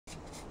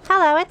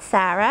Hello, it's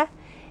Sarah,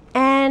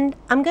 and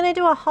I'm going to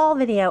do a haul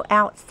video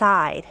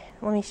outside.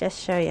 Let me just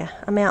show you.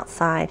 I'm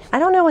outside. I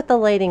don't know what the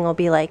lighting will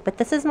be like, but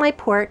this is my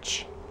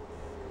porch.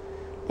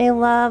 I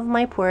love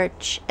my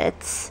porch.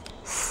 It's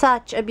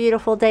such a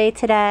beautiful day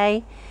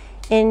today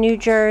in New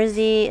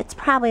Jersey. It's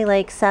probably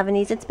like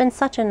 70s. It's been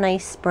such a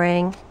nice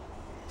spring.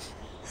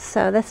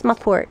 So this is my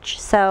porch.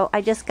 So I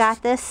just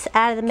got this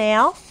out of the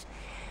mail.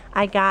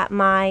 I got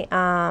my,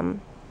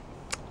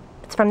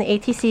 it's from the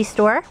ATC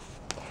store.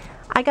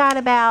 I got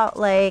about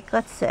like,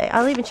 let's see,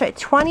 I'll even show you,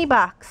 20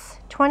 bucks,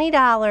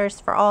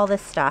 $20 for all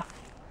this stuff.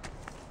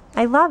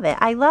 I love it.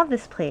 I love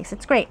this place.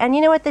 It's great. And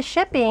you know what? The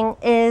shipping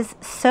is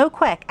so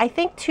quick. I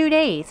think 2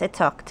 days it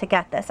took to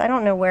get this. I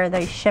don't know where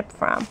they ship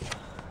from.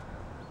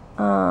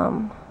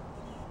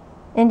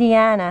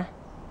 Indiana.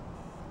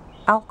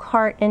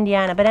 Elkhart,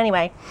 Indiana. But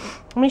anyway,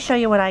 let me show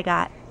you what I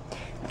got.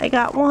 I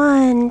got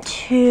 1,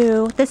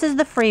 2, this is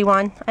the free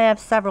one. I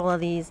have several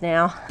of these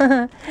now.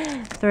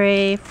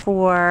 3,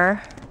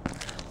 4,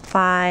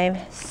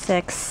 5,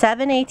 6,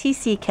 7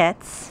 ATC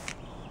kits.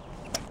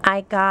 I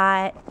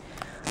got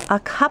a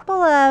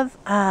couple of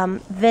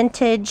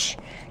vintage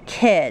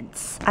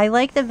kids. I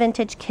like the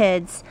vintage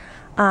kids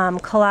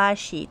collage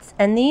sheets,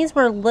 and these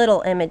were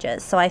little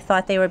images, so I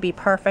thought they would be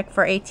perfect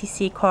for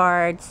ATC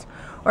cards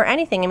or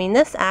anything. I mean,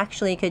 this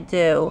actually could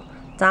do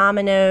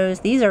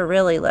dominoes. These are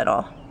really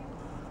little.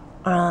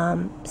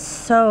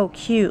 So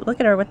cute. Look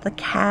at her with the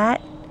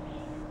cat.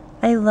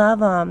 I love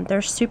them.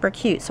 They're super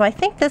cute. So I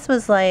think this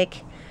was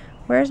like,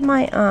 where's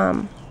my,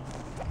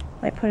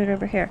 I put it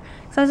over here.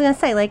 So I was going to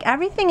say, like,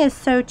 everything is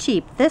so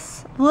cheap.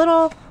 This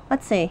little,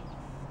 let's see,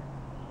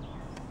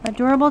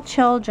 Adorable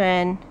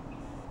Children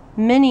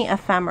mini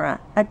ephemera,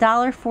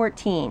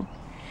 $1.14.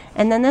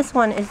 And then this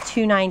one is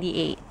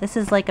 $2.98. This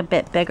is like a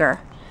bit bigger.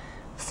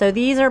 So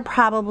these are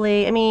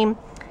probably, I mean,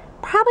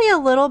 probably a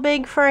little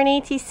big for an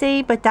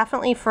ATC, but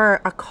definitely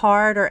for a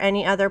card or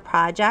any other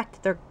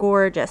project. They're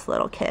gorgeous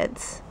little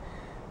kids.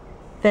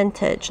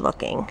 Vintage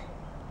looking.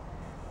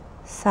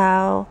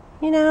 So,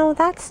 you know,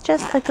 that's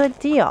just a good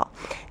deal.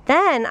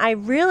 Then I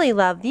really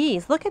love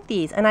these. Look at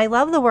these. And I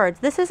love the words.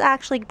 This is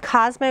actually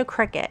Cosmo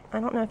Cricket. I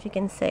don't know if you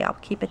can see. I'll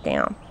keep it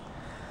down.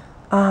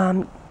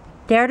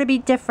 Dare to be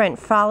different.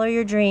 Follow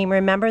your dream.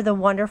 Remember the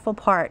wonderful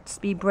parts.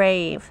 Be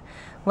brave.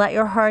 Let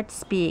your heart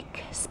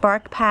speak.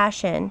 Spark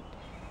passion.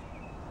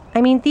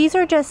 I mean, these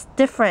are just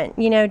different,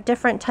 you know,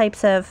 different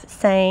types of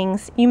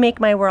sayings. You make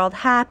my world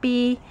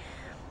happy.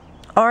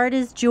 Art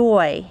is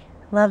joy.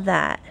 Love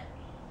that.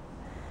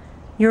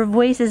 Your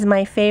voice is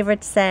my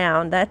favorite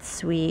sound. That's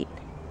sweet.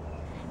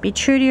 Be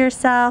true to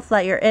yourself.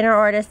 Let your inner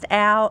artist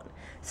out.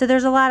 So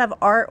there's a lot of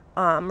art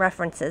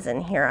references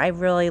in here. I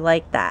really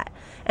like that.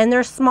 And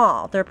they're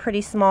small. They're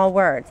pretty small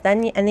words.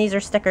 And these are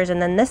stickers. And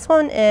then this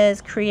one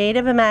is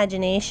Creative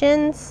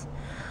Imaginations.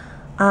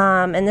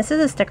 And this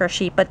is a sticker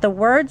sheet, but the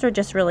words are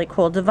just really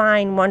cool.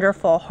 Divine,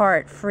 wonderful,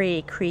 heart,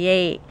 free,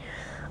 create,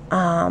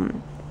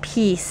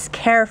 peace,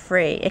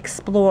 carefree,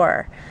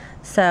 explore.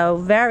 So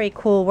very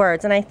cool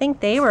words. And I think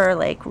they were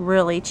like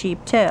really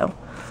cheap too.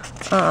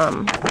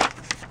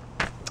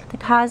 The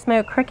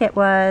Cosmo Cricket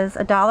was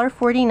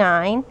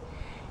 $1.49.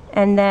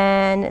 And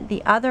then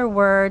the other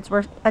words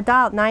were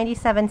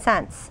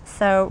 $1.97.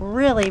 So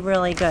really,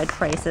 really good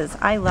prices.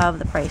 I love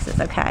the prices,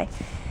 okay.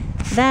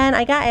 Then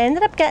I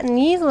ended up getting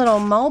these little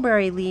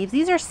mulberry leaves.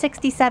 These are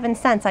 67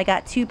 cents. I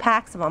got 2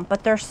 packs of them,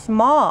 but they're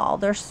small.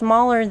 They're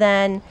smaller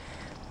than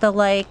the,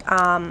 like,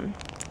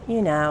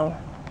 you know,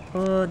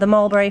 the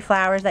mulberry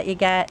flowers that you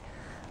get.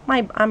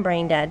 I'm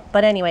brain dead.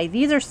 But anyway,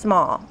 these are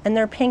small, and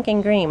they're pink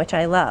and green, which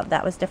I love.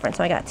 That was different.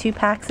 So I got 2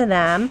 packs of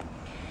them.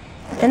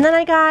 And then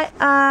I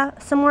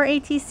got some more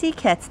ATC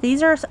kits.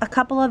 These are a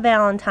couple of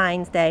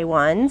Valentine's Day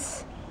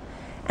ones.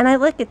 And I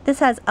look at, this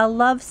has a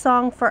love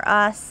song for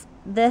us.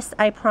 This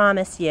I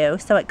promise you.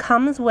 So it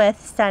comes with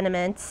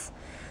sentiments.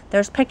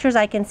 There's pictures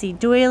I can see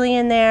doily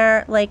in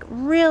there. Like,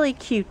 really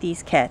cute,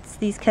 these kits.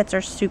 These kits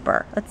are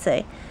super. Let's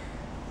see.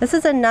 This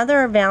is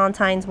another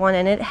Valentine's one,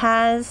 and it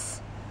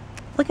has,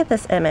 look at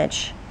this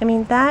image. I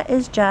mean, that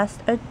is just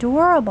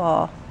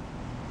adorable.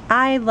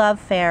 I love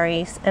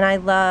fairies, and I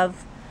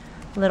love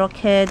little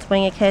kids,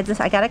 winged kids.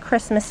 I got a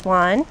Christmas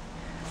one.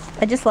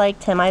 I just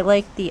liked him. I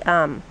like the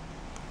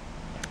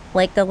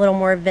little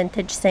more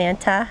vintage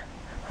Santa.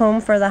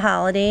 Home for the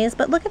holidays.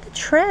 But look at the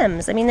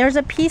trims. I mean, there's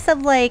a piece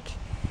of, like,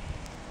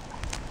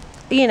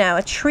 you know,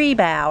 a tree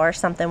bough or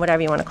something,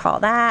 whatever you want to call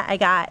that. I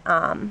got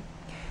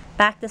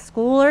back to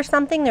school or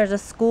something. There's a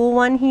school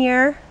one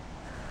here.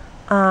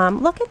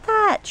 Look at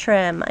that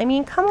trim. I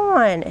mean, come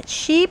on.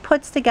 She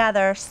puts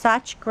together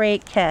such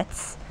great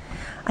kits.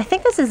 I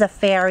think this is a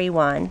fairy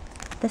one.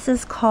 This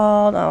is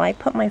called, oh, I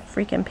put my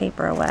freaking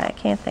paper away. I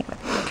can't think of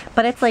it.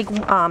 But it's like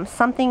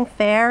something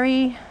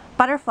fairy,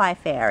 butterfly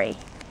fairy.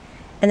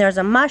 And there's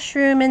a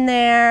mushroom in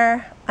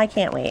there. I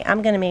can't wait.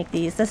 I'm going to make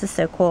these. This is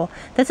so cool.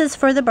 This is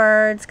for the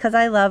birds because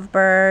I love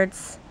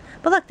birds.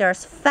 But look,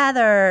 there's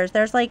feathers.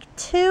 There's like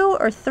 2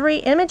 or 3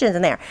 images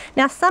in there.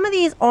 Now, some of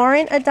these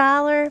aren't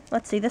 $1.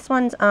 Let's see. This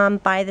one's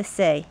by the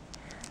sea.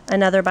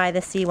 another by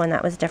the sea one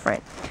that was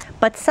different.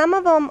 But some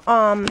of them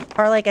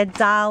are like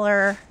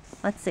 $1,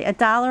 let's see,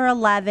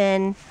 $1.11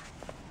 and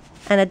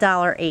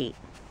 $1.08.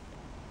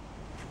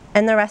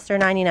 And the rest are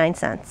 99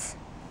 cents.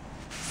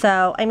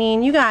 So, I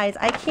mean, you guys,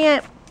 I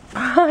can't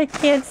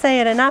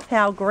say it enough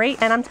how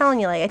great, and I'm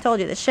telling you, like I told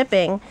you, the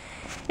shipping,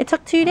 it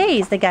took 2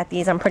 days to get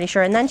these, I'm pretty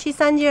sure. And then she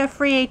sends you a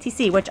free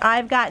ATC, which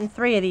I've gotten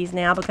 3 of these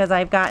now because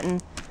I've gotten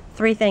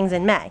 3 things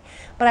in May.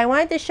 But I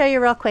wanted to show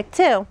you real quick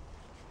too,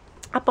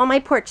 up on my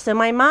porch. So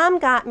my mom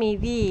got me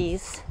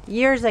these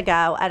years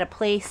ago at a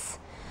place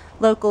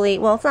locally,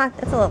 well, it's a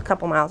little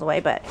couple miles away,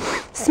 but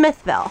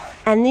Smithville.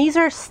 And these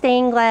are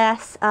stained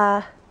glass,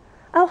 oh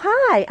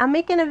hi, I'm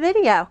making a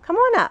video, come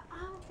on up.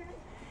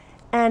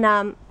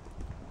 And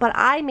but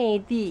I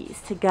made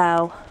these to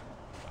go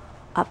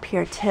up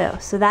here too.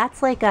 So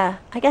that's like a,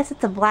 I guess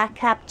it's a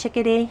black-capped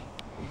chickadee.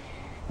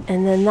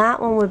 And then that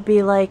one would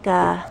be like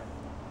a,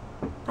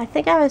 I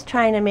think I was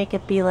trying to make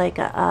it be like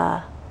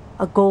a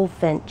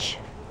goldfinch.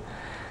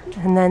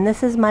 And then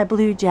this is my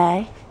blue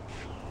jay.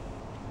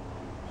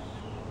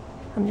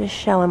 I'm just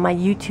showing my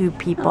YouTube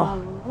people.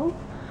 Oh.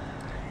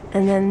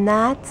 And then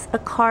that's a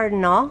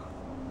cardinal.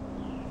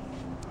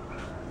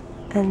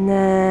 And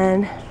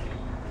then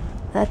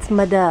that's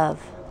my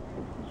dove.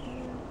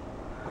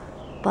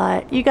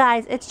 But you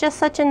guys, it's just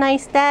such a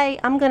nice day.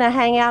 I'm gonna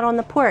hang out on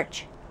the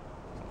porch.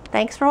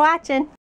 Thanks for watching.